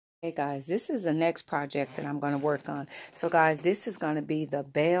Hey guys, this is the next project that I'm going to work on. So guys, this is going to be the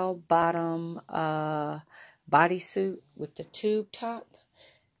bell bottom bodysuit with the tube top.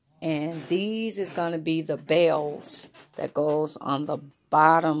 And these is going to be the bells that goes on the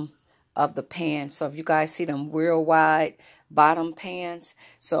bottom of the pants. So if you guys see them real wide bottom pants.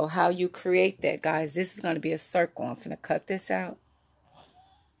 So how you create that, guys, this is going to be a circle. I'm going to cut this out.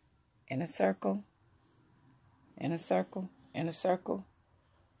 In a circle. In a circle. In a circle.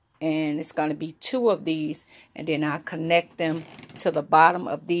 And it's going to be 2 of these, and then I'll connect them to the bottom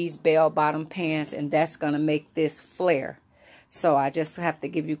of these bell bottom pants, and that's going to make this flare. So I just have to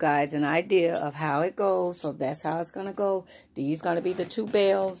give you guys an idea of how it goes. So that's how it's going to go. These going to be the 2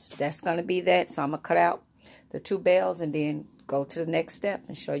 bells. That's going to be that. So I'm going to cut out the 2 bells and then go to the next step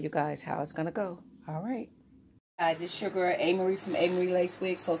and show you guys how it's going to go. All right. Guys, it's your girl A-Marie from A-Marie Lace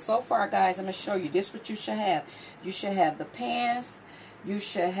Wig. So far, guys, I'm going to show you this what you should have. You should have the pants. You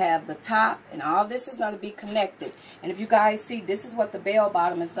should have the top, and all this is going to be connected. And if you guys see, this is what the bell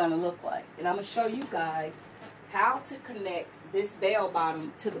bottom is going to look like. And I'm going to show you guys how to connect this bell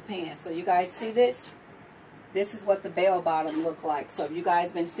bottom to the pants. So you guys see this? This is what the bell bottom look like. So if you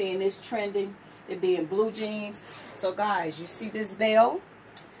guys been seeing this trending, it being blue jeans. So guys, you see this bell?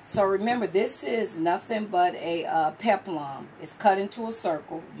 So remember, this is nothing but a peplum. It's cut into a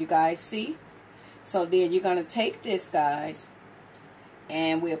circle. You guys see? So then you're going to take this, guys,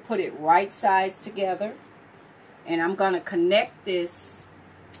 and we'll put it right sides together. And I'm going to connect this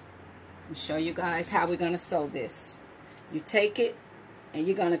and show you guys how we're going to sew this. You take it and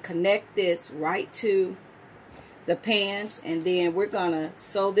you're going to connect this right to the pants. And then we're going to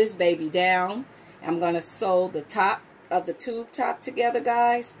sew this baby down. I'm going to sew the top of the tube top together,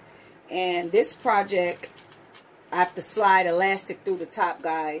 guys. And this project, I have to slide elastic through the top,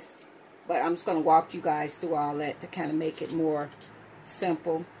 guys. But I'm just going to walk you guys through all that to kind of make it more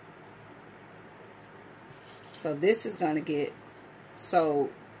simple. So this is going to get sewed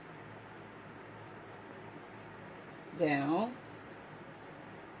down.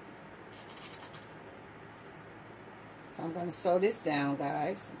 So I'm going to sew this down,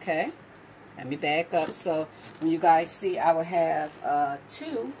 guys. Okay, let me back up. So when you guys see, I will have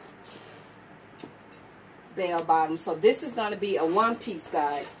 2 bell bottoms. So this is going to be a 1-piece,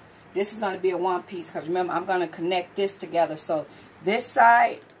 guys. This is going to be a 1-piece because remember, I'm going to connect this together. So this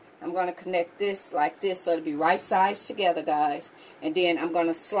side, I'm going to connect this like this, so it'll be right sides together, guys. And then I'm going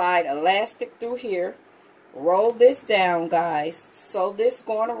to slide elastic through here, roll this down, guys, sew this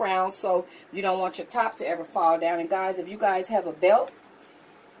going around so you don't want your top to ever fall down. And guys, if you guys have a belt,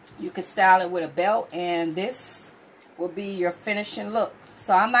 you can style it with a belt, and this will be your finishing look.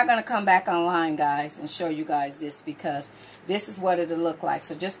 So I'm not going to come back online, guys, and show you guys this because this is what it'll look like.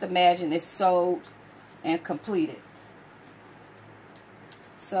 So just imagine it's sewed and completed.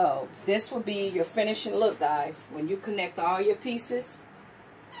 So this will be your finishing look, guys. When you connect all your pieces,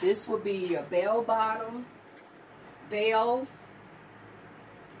 this will be your bell bottom, bell,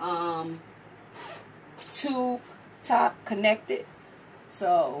 tube top connected.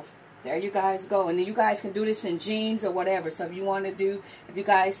 So there you guys go. And then you guys can do this in jeans or whatever. So if you want to do, if you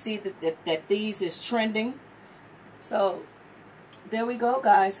guys see that these is trending. So there we go,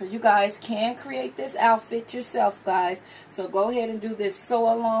 guys. So you guys can create this outfit yourself, guys. So go ahead and do this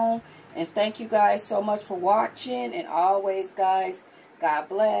sew along. And thank you guys so much for watching. And always, guys, God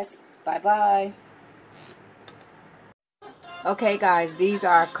bless. Bye-bye. Okay, guys, these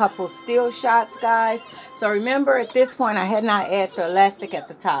are a couple still shots, guys. So remember, at this point, I had not added the elastic at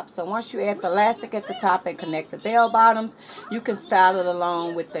the top. So once you add the elastic at the top and connect the bell bottoms, you can style it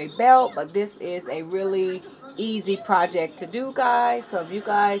along with a belt. But this is a really easy project to do, guys. So if you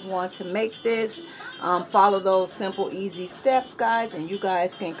guys want to make this, follow those simple, easy steps, guys, and you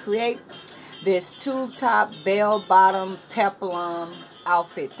guys can create this tube top, bell bottom, peplum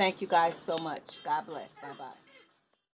outfit. Thank you guys so much. God bless. Bye-bye.